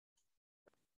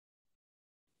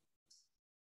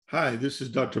Hi, this is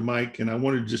Dr. Mike, and I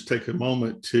wanted to just take a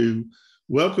moment to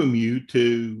welcome you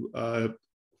to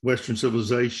Western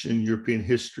Civilization, European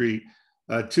History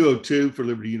 202 for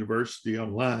Liberty University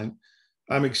online.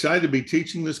 I'm excited to be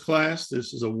teaching this class.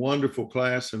 This is a wonderful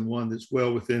class and one that's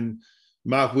well within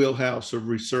my wheelhouse of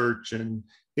research and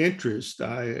interest.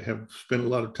 I have spent a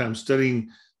lot of time studying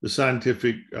the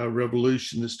scientific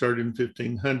revolution that started in the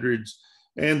 1500s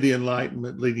and the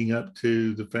Enlightenment leading up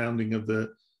to the founding of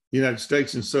the United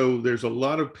States. And so there's a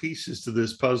lot of pieces to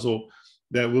this puzzle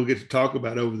that we'll get to talk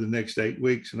about over the next 8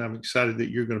 weeks. And I'm excited that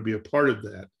you're going to be a part of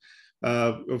that.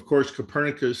 Of course,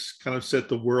 Copernicus kind of set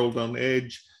the world on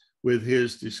edge with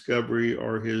his discovery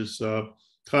or his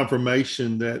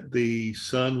confirmation that the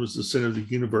sun was the center of the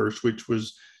universe, which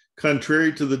was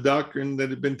contrary to the doctrine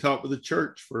that had been taught by the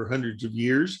church for hundreds of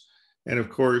years. And of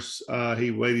course,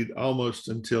 he waited almost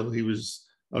until he was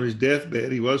on his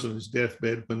deathbed. He was on his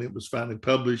deathbed when it was finally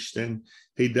published, and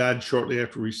he died shortly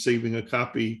after receiving a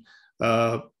copy.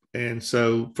 And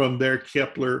so from there,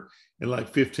 Kepler in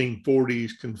like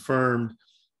 1540s confirmed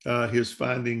his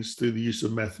findings through the use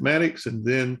of mathematics. And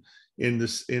then in the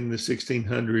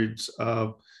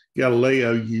 1600s,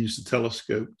 Galileo used the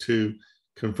telescope to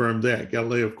confirm that.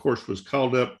 Galileo, of course, was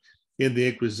called up in the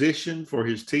Inquisition for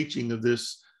his teaching of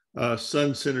this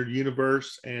sun-centered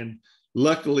universe. And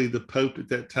luckily, the Pope at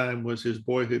that time was his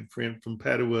boyhood friend from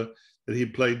Padua that he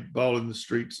played ball in the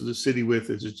streets of the city with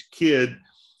as a kid.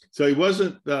 So he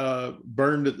wasn't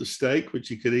burned at the stake, which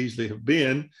he could easily have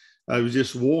been. He was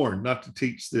just warned not to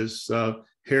teach this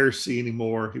heresy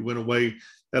anymore. He went away.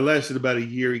 That lasted about a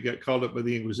year. He got called up by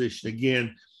the Inquisition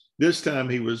again. This time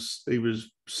he was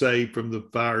saved from the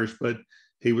fires, but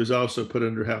he was also put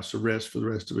under house arrest for the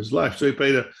rest of his life. So he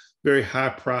paid a very high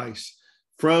price.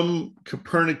 From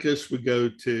Copernicus, we go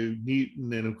to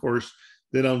Newton, and of course,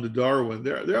 then on to Darwin.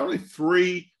 There are only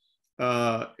three,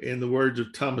 in the words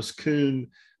of Thomas Kuhn,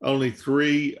 only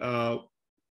three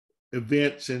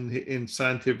events in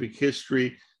scientific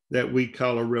history that we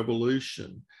call a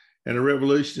revolution. And a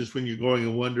revolution is when you're going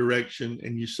in one direction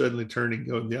and you suddenly turn and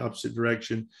go in the opposite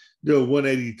direction, do a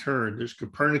 180 turn. There's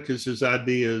Copernicus's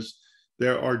ideas,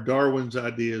 there are Darwin's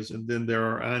ideas, and then there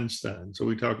are Einstein. So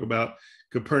we talk about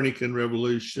Copernican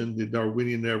revolution, the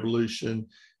Darwinian revolution,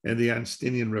 and the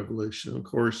Einsteinian revolution. Of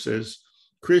course, as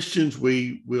Christians,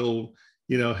 we will,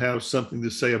 have something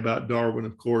to say about Darwin,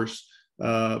 of course,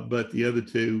 but the other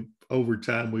two, over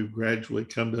time, we've gradually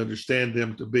come to understand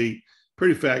them to be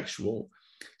pretty factual.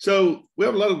 So we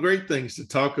have a lot of great things to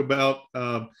talk about.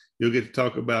 You'll get to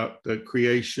talk about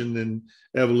creation and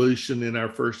evolution in our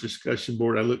first discussion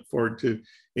board. I look forward to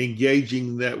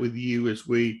engaging that with you as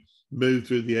we move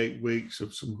through the 8 weeks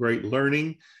of some great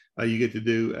learning. You get to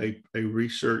do a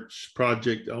research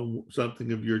project on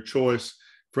something of your choice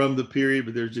from the period,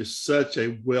 but there's just such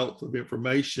a wealth of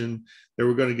information that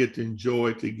we're going to get to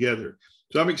enjoy together.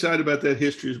 So I'm excited about that.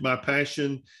 History is my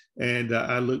passion, and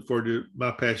I look forward to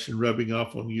my passion rubbing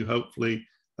off on you. Hopefully,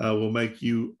 will make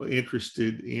you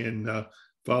interested in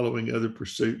following other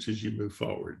pursuits as you move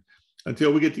forward.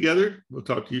 Until we get together, we'll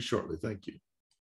talk to you shortly. Thank you.